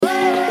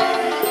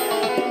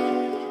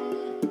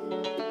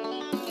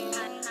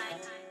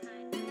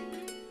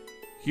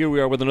Here we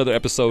are with another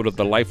episode of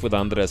the Life with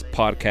Andres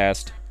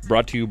podcast,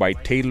 brought to you by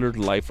Tailored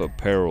Life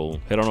Apparel.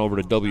 Head on over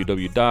to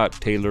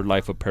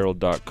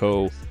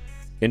www.tailoredlifeapparel.co.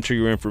 Enter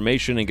your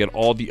information and get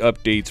all the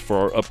updates for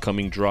our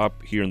upcoming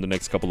drop here in the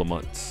next couple of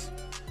months.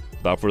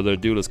 Without further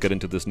ado, let's get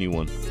into this new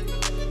one.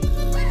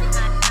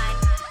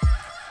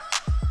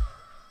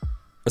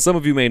 As some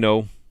of you may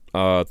know,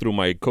 through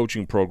my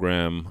coaching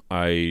program,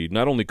 I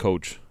not only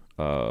coach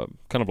kind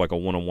of like a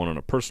one-on-one on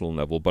a personal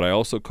level, but I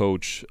also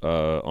coach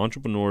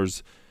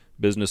entrepreneurs,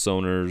 business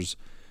owners,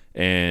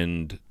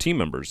 and team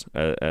members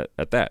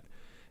at that.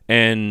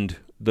 And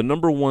the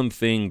number one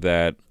thing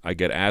that I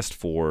get asked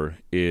for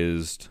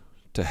is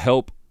to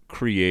help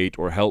create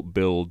or help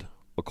build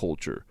a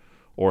culture,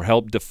 or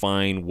help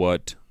define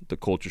what the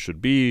culture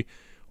should be,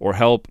 or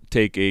help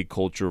take a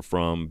culture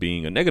from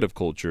being a negative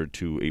culture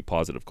to a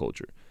positive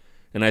culture.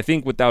 And I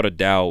think without a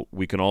doubt,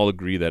 we can all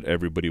agree that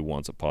everybody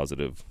wants a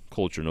positive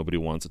culture. Nobody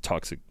wants a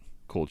toxic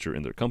culture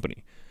in their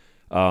company.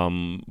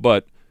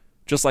 But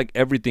just like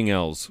everything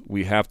else,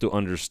 we have to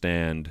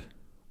understand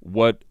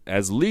what,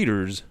 as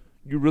leaders,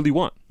 you really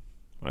want,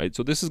 right?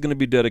 So this is going to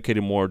be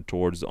dedicated more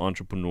towards the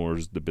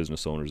entrepreneurs, the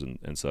business owners,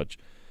 and such.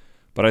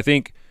 But I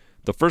think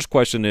the first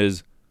question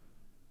is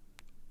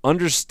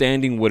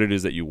understanding what it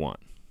is that you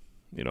want,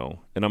 you know?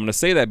 And I'm going to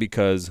say that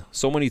because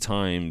so many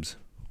times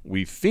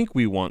we think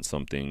we want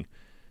something,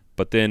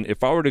 but then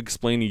if I were to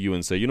explain to you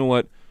and say, you know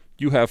what,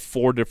 you have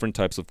 4 different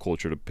types of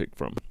culture to pick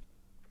from,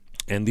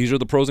 and these are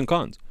the pros and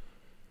cons.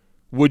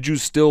 Would you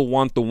still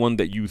want the one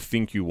that you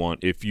think you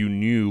want if you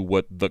knew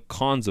what the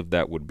cons of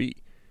that would be?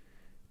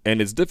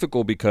 And it's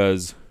difficult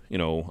because, you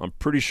know, I'm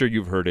pretty sure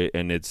you've heard it,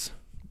 and it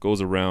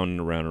goes around and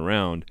around and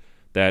around,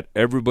 that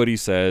everybody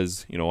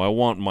says, you know, I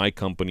want my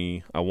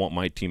company, I want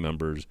my team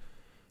members,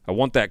 I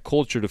want that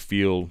culture to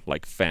feel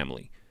like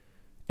family.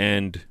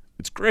 And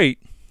it's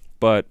great,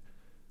 but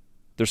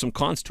there's some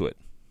cons to it.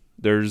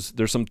 There's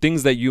some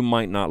things that you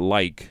might not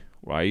like,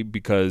 right?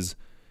 Because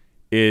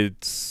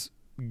it's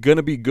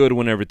gonna be good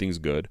when everything's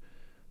good,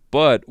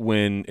 but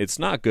when it's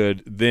not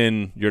good,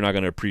 then you're not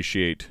gonna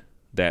appreciate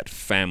that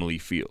family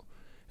feel.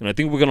 And I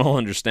think we're gonna all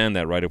understand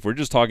that, right? If we're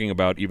just talking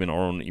about even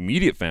our own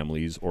immediate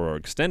families or our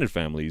extended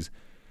families,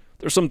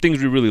 there's some things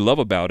we really love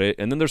about it,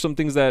 and then there's some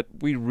things that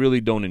we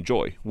really don't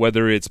enjoy,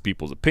 whether it's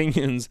people's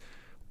opinions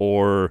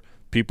or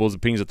people's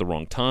opinions at the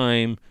wrong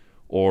time,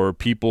 or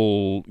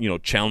people, you know,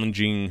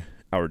 challenging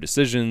our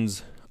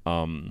decisions.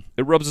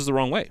 It rubs us the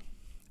wrong way.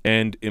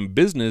 And in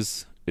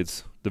business,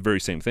 it's the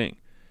very same thing.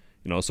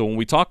 You know, so when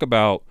we talk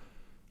about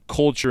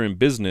culture in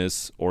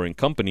business or in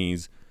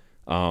companies,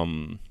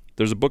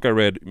 there's a book I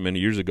read many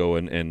years ago,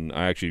 and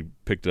I actually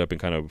picked it up and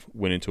kind of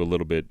went into a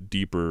little bit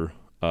deeper,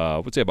 I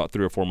would say about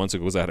 3 or 4 months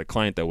ago, because I had a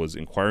client that was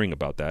inquiring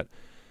about that.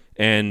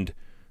 And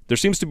there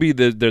seems to be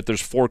that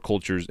there's 4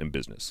 cultures in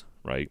business,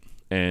 right?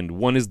 And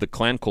one is the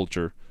clan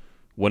culture,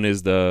 one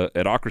is the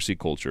adocracy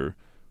culture,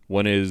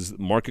 one is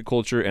market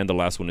culture, and the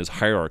last one is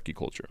hierarchy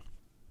culture.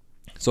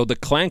 So the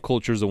clan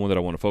culture is the one that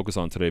I want to focus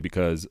on today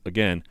because,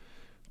 again,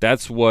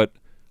 that's what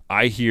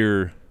I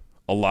hear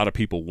a lot of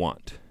people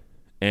want.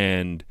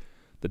 And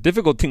the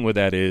difficult thing with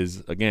that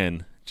is,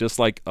 again, just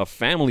like a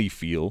family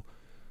feel,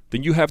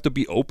 then you have to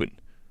be open,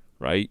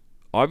 right?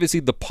 Obviously,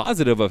 the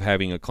positive of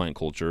having a clan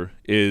culture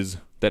is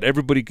that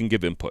everybody can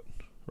give input,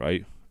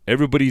 right?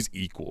 Everybody's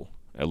equal,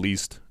 at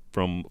least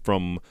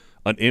from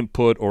an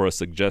input or a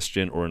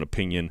suggestion or an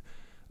opinion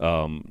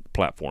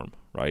platform,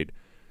 right?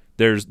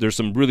 There's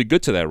some really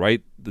good to that,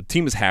 right? The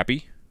team is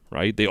happy,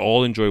 right? They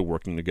all enjoy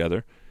working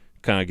together,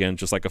 kind of, again,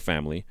 just like a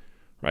family,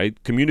 right?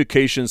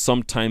 Communication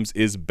sometimes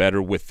is better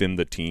within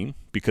the team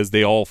because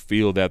they all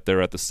feel that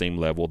they're at the same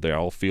level. They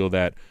all feel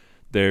that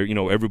they're, you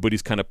know,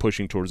 everybody's kind of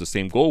pushing towards the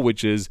same goal,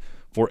 which is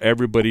for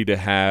everybody to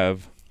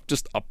have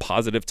just a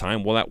positive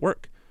time while at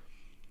work.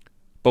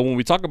 But when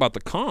we talk about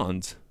the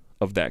cons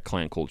of that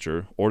clan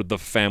culture or the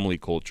family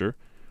culture,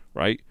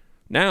 right?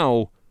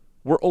 Now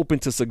we're open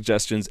to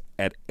suggestions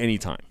at any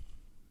time.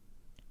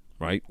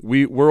 Right?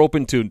 We're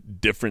open to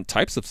different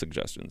types of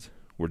suggestions.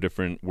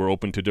 We're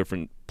open to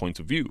different points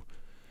of view.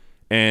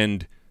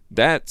 And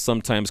that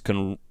sometimes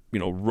can, you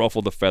know,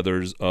 ruffle the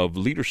feathers of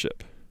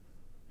leadership.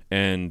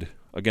 And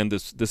again,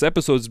 this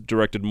episode is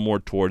directed more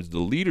towards the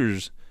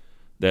leaders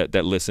that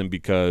listen,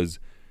 because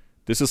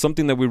this is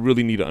something that we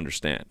really need to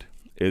understand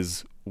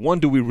is, one,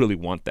 do we really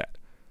want that?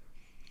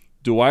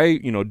 Do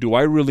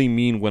I really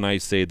mean when I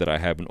say that I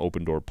have an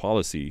open door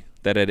policy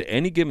that at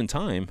any given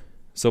time,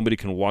 somebody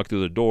can walk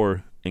through the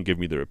door and give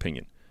me their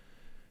opinion?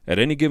 At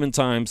any given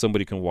time,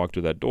 somebody can walk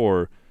through that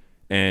door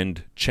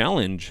and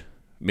challenge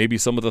maybe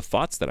some of the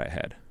thoughts that I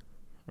had,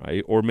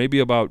 right? Or maybe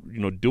about, you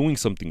know, doing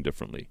something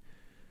differently,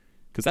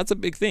 because that's a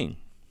big thing.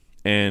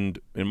 And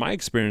in my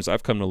experience,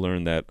 I've come to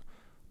learn that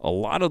a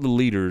lot of the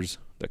leaders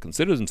that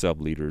consider themselves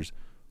leaders,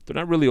 they're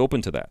not really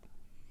open to that.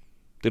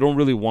 They don't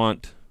really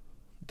want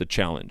the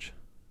challenge.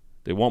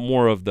 They want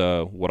more of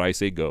the what I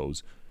say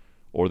goes,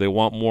 or they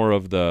want more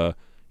of the,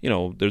 you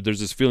know,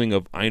 there's this feeling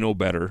of I know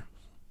better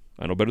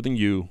than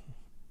you.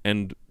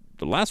 And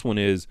the last one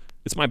is,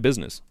 it's my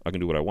business. I can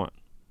do what I want,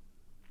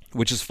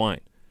 which is fine.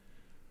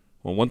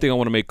 Well, one thing I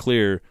want to make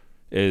clear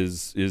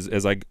is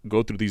as I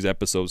go through these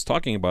episodes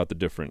talking about the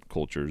different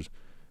cultures,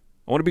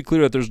 I want to be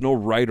clear that there's no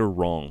right or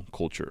wrong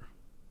culture.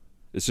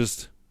 It's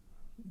just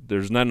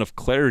there's not enough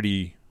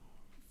clarity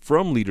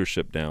from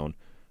leadership down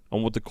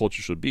on what the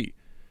culture should be.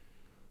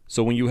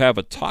 So when you have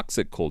a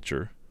toxic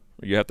culture,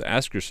 you have to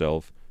ask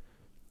yourself,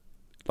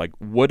 like,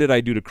 what did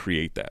I do to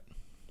create that?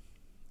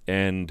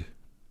 And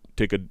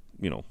take a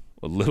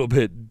little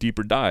bit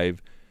deeper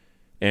dive,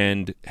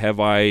 and have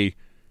I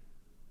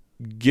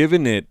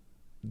given it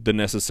the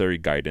necessary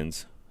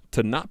guidance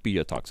to not be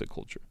a toxic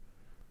culture?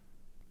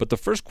 But the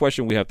first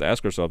question we have to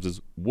ask ourselves is,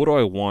 what do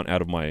I want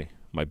out of my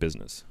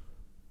business?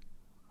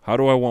 How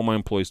do I want my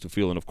employees to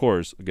feel? And of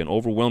course, again,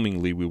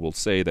 overwhelmingly, we will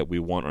say that we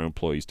want our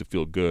employees to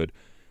feel good.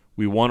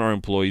 We want our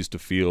employees to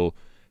feel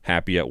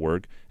happy at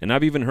work. And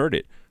I've even heard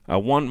it. I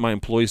want my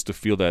employees to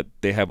feel that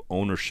they have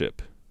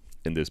ownership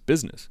in this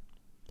business.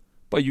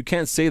 But you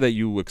can't say that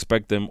you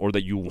expect them or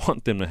that you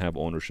want them to have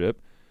ownership,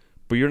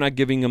 but you're not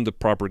giving them the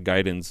proper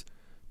guidance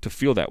to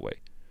feel that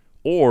way.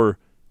 Or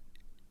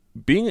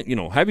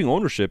having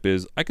ownership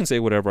is, I can say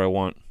whatever I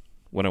want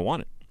when I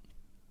want it.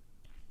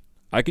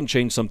 I can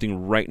change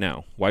something right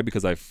now. Why?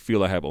 Because I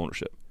feel I have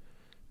ownership.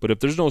 But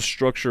if there's no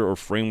structure or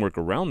framework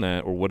around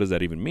that, or what does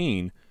that even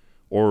mean,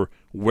 or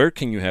where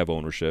can you have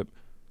ownership,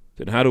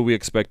 then how do we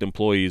expect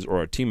employees or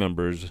our team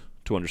members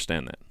to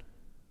understand that,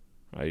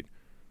 right?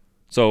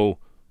 So,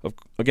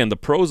 again, the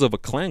pros of a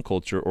clan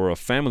culture or a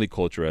family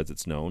culture as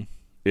it's known,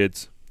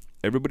 it's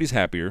everybody's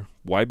happier.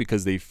 Why?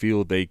 Because they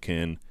feel they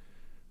can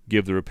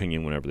give their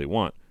opinion whenever they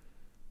want.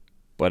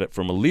 But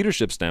from a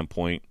leadership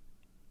standpoint,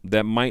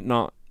 that might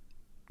not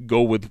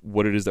go with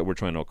what it is that we're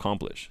trying to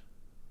accomplish.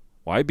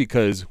 Why?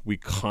 Because we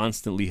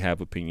constantly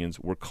have opinions.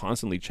 We're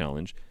constantly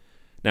challenged.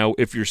 Now,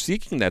 if you're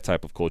seeking that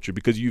type of culture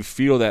because you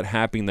feel that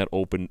having that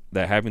open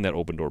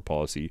door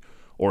policy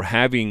or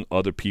having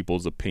other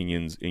people's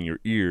opinions in your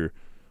ear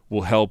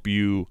will help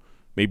you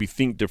maybe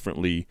think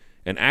differently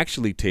and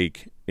actually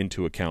take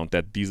into account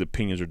that these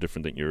opinions are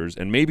different than yours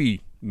and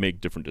maybe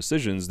make different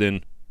decisions,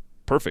 then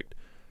perfect.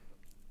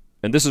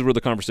 And this is where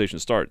the conversation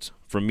starts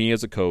from me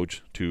as a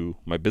coach to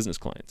my business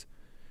clients.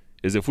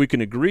 Is if we can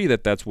agree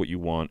that that's what you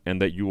want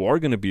and that you are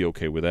going to be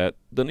okay with that,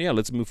 then yeah,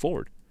 let's move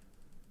forward,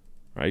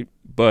 right?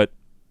 But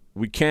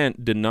we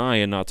can't deny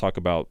and not talk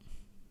about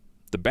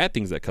the bad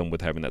things that come with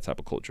having that type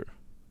of culture.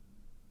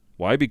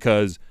 Why?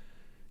 Because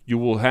you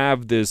will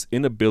have this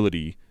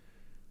inability,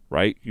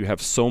 right? You have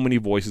so many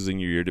voices in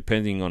your ear,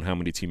 depending on how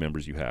many team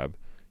members you have.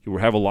 You will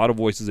have a lot of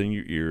voices in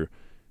your ear.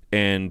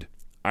 And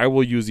I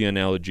will use the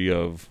analogy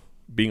of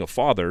being a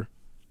father,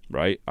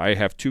 right? I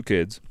have 2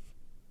 kids,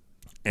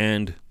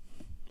 and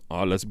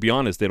let's be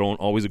honest, they don't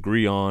always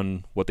agree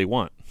on what they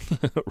want,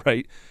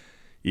 right?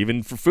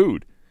 Even for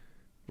food.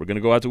 We're going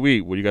to go out to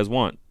eat. What do you guys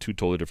want? 2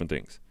 totally different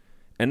things.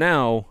 And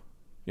now,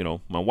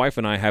 my wife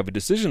and I have a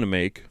decision to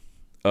make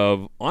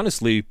of,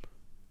 honestly,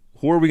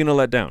 who are we going to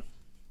let down?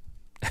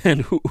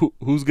 And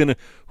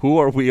who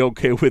are we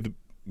okay with,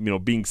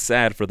 being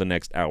sad for the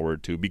next hour or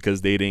 2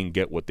 because they didn't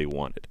get what they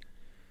wanted?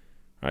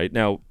 Right?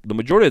 Now, the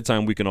majority of the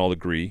time we can all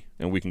agree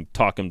and we can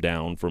talk them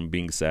down from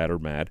being sad or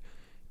mad,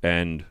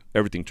 and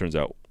everything turns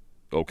out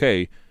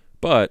okay.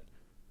 But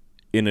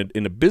in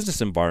a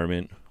business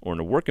environment or in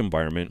a work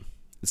environment,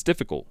 it's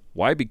difficult.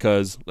 Why?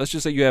 Because let's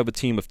just say you have a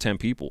team of 10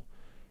 people.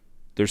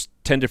 There's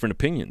 10 different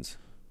opinions.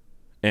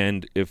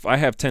 And if I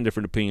have 10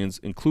 different opinions,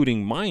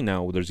 including mine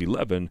now, there's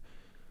 11,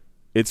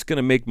 it's going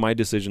to make my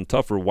decision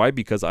tougher. Why?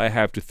 Because I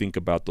have to think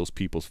about those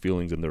people's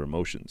feelings and their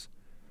emotions.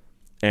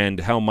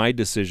 And how my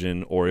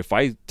decision, or if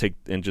I take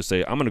and just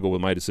say, I'm going to go with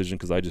my decision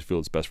because I just feel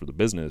it's best for the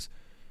business,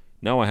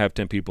 now I have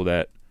 10 people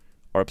that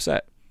are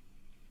upset.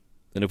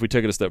 And if we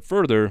take it a step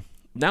further,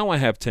 now I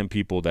have 10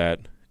 people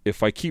that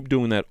if I keep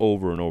doing that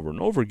over and over and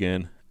over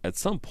again, at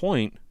some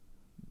point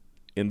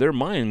in their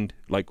mind,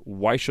 like,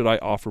 why should I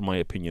offer my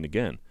opinion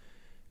again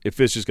if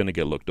it's just going to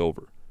get looked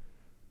over?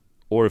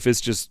 Or if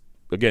it's just,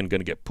 again, going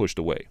to get pushed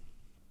away.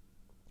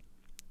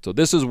 So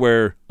this is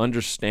where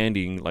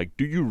understanding, like,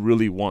 do you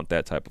really want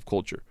that type of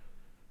culture?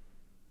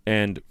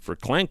 And for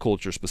clan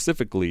culture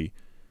specifically,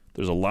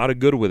 there's a lot of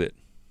good with it.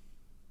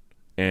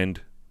 And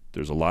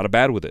there's a lot of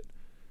bad with it.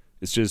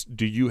 It's just,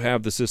 do you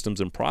have the systems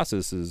and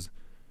processes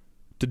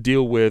to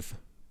deal with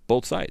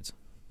both sides,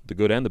 the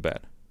good and the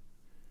bad?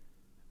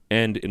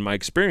 And in my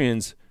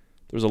experience,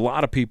 there's a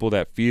lot of people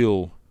that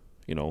feel,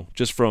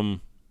 just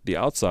from the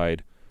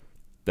outside,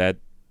 that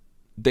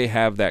they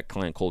have that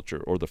clan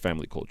culture or the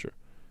family culture.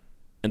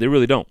 And they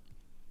really don't,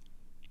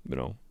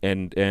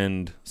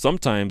 and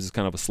sometimes it's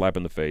kind of a slap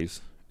in the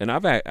face. And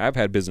I've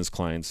had business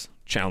clients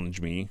challenge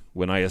me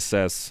when I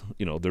assess,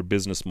 their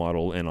business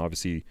model and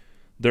obviously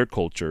their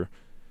culture.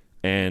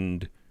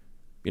 And,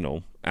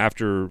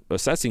 after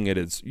assessing it,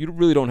 it's, you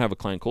really don't have a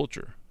clan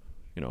culture.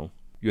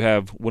 You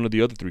have one of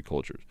the other 3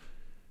 cultures.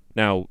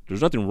 Now,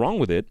 there's nothing wrong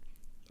with it.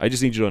 I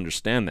just need you to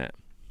understand that,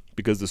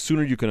 because the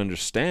sooner you can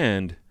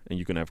understand and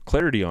you can have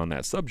clarity on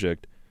that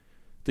subject,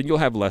 then you'll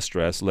have less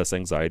stress, less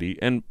anxiety,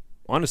 and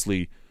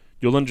honestly,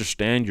 you'll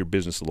understand your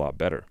business a lot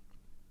better.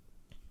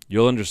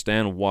 You'll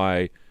understand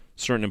why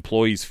certain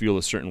employees feel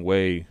a certain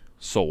way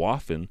so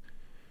often,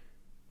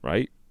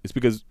 right? It's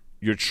because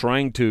you're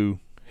trying to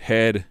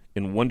head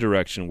in one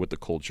direction with the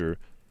culture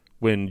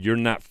when you're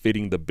not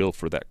fitting the bill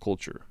for that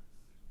culture.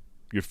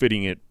 You're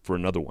fitting it for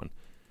another one.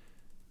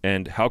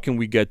 And how can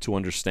we get to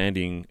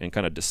understanding and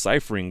kind of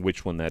deciphering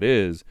which one that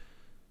is?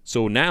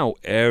 So now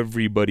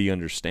everybody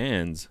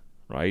understands,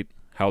 right,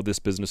 how this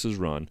business is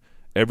run.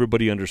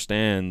 Everybody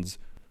understands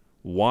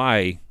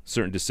why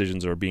certain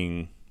decisions are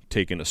being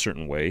taken a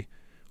certain way,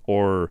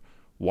 or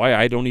why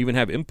I don't even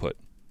have input.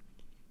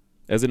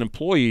 As an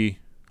employee,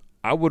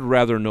 I would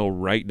rather know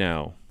right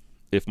now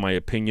if my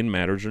opinion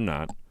matters or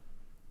not.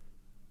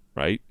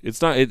 Right?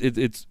 It's not.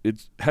 It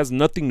has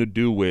nothing to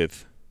do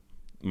with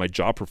my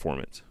job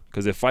performance.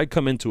 Because if I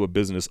come into a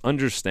business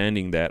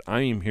understanding that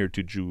I am here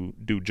to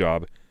do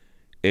job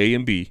A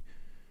and B,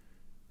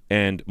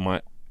 and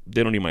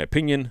they don't need my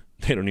opinion,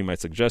 they don't need my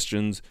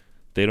suggestions,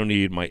 they don't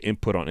need my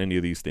input on any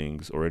of these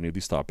things or any of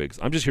these topics.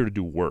 I'm just here to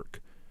do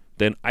work.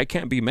 Then I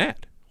can't be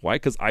mad. Why?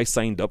 Because I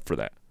signed up for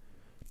that.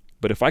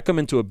 But if I come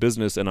into a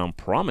business and I'm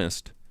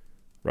promised,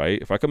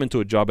 right? If I come into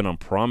a job and I'm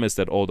promised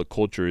that, the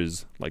culture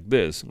is like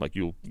this, like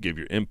you'll give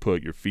your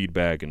input, your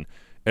feedback, and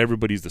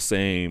everybody's the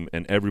same,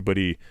 and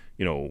everybody,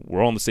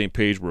 we're all on the same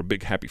page, we're a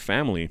big happy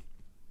family,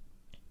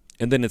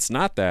 and then it's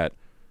not that,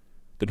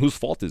 then whose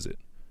fault is it,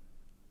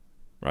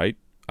 right?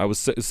 I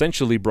was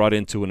essentially brought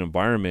into an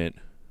environment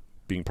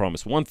being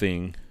promised one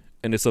thing,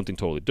 and it's something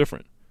totally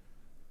different.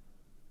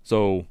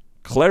 So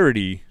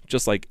clarity,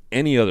 just like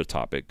any other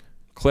topic,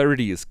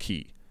 clarity is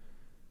key.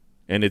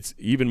 And it's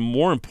even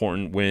more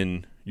important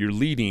when you're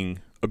leading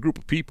a group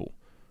of people.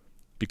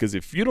 Because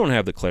if you don't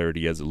have the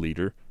clarity as a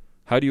leader,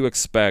 how do you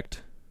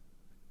expect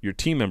your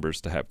team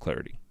members to have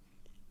clarity?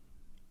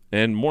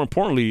 And more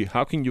importantly,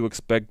 how can you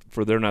expect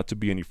for there not to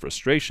be any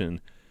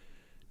frustration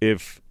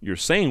if you're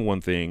saying one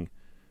thing,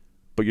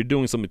 but you're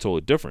doing something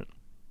totally different?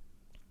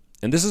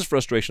 And this is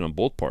frustration on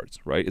both parts,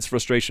 right? It's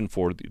frustration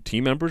for the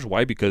team members.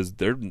 Why? Because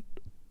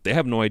they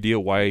have no idea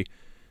why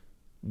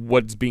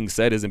what's being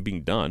said isn't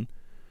being done.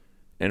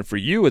 And for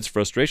you, it's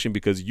frustration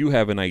because you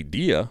have an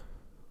idea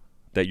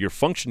that you're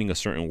functioning a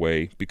certain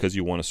way because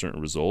you want a certain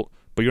result,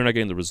 but you're not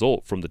getting the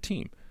result from the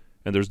team.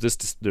 And there's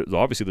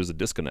a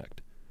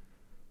disconnect.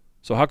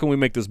 So how can we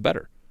make this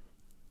better?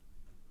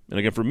 And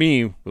again, for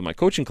me, with my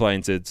coaching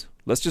clients, it's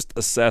let's just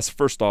assess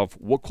first off,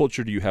 what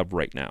culture do you have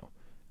right now?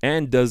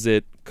 And does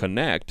it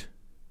connect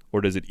or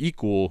does it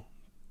equal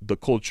the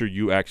culture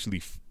you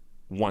actually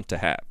want to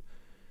have?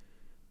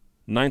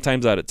 9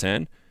 times out of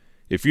 10,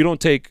 if you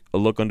don't take a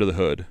look under the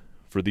hood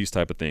for these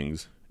type of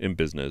things in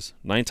business,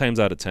 9 times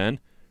out of 10,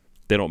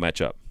 they don't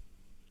match up.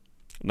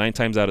 9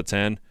 times out of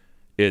 10,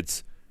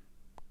 it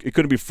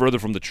couldn't be further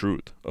from the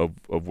truth of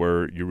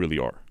where you really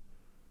are.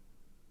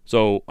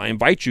 So I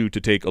invite you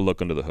to take a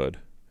look under the hood.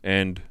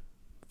 And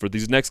for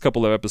these next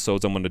couple of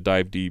episodes, I'm going to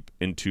dive deep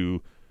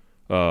into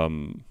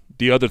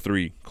the other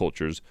 3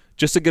 cultures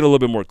just to get a little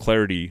bit more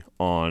clarity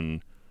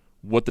on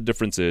what the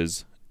difference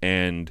is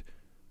and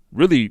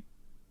really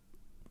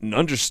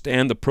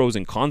understand the pros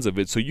and cons of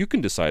it so you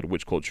can decide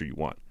which culture you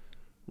want.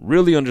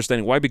 Really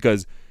understanding why,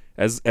 because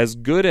as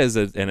good as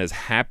and as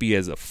happy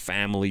as a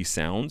family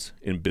sounds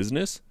in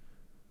business,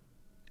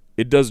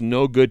 it does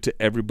no good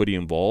to everybody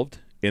involved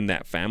in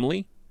that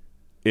family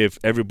if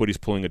everybody's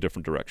pulling a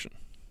different direction.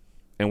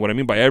 And what I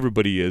mean by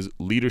everybody is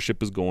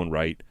leadership is going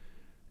right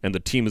and the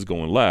team is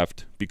going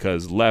left,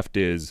 because left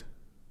is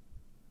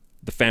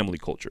the family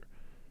culture.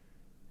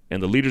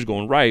 And the leader's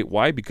going right.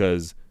 Why?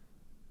 Because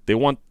they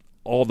want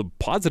all the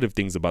positive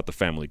things about the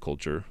family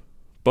culture,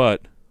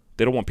 but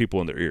they don't want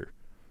people in their ear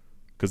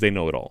because they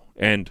know it all.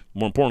 And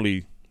more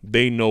importantly,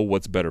 they know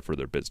what's better for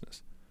their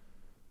business.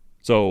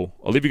 So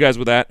I'll leave you guys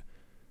with that.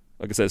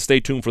 Like I said, stay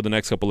tuned for the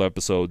next couple of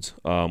episodes.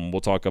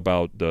 We'll talk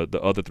about the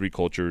other 3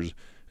 cultures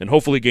and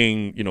hopefully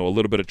gain, a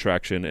little bit of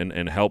traction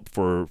and help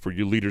for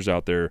you leaders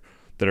out there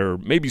that are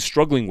maybe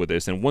struggling with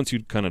this. And once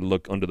you kind of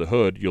look under the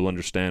hood, you'll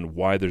understand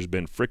why there's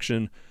been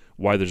friction,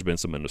 why there's been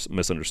some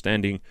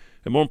misunderstanding,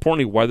 and more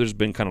importantly, why there's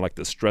been kind of like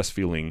the stress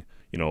feeling,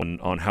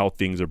 on how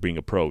things are being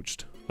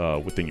approached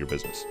within your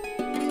business.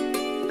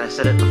 I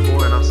said it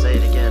before and I'll say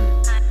it again.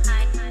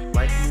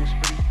 Life moves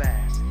pretty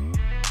fast.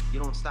 You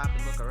don't stop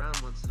and look around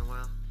once in a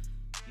while,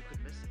 you could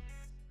miss it.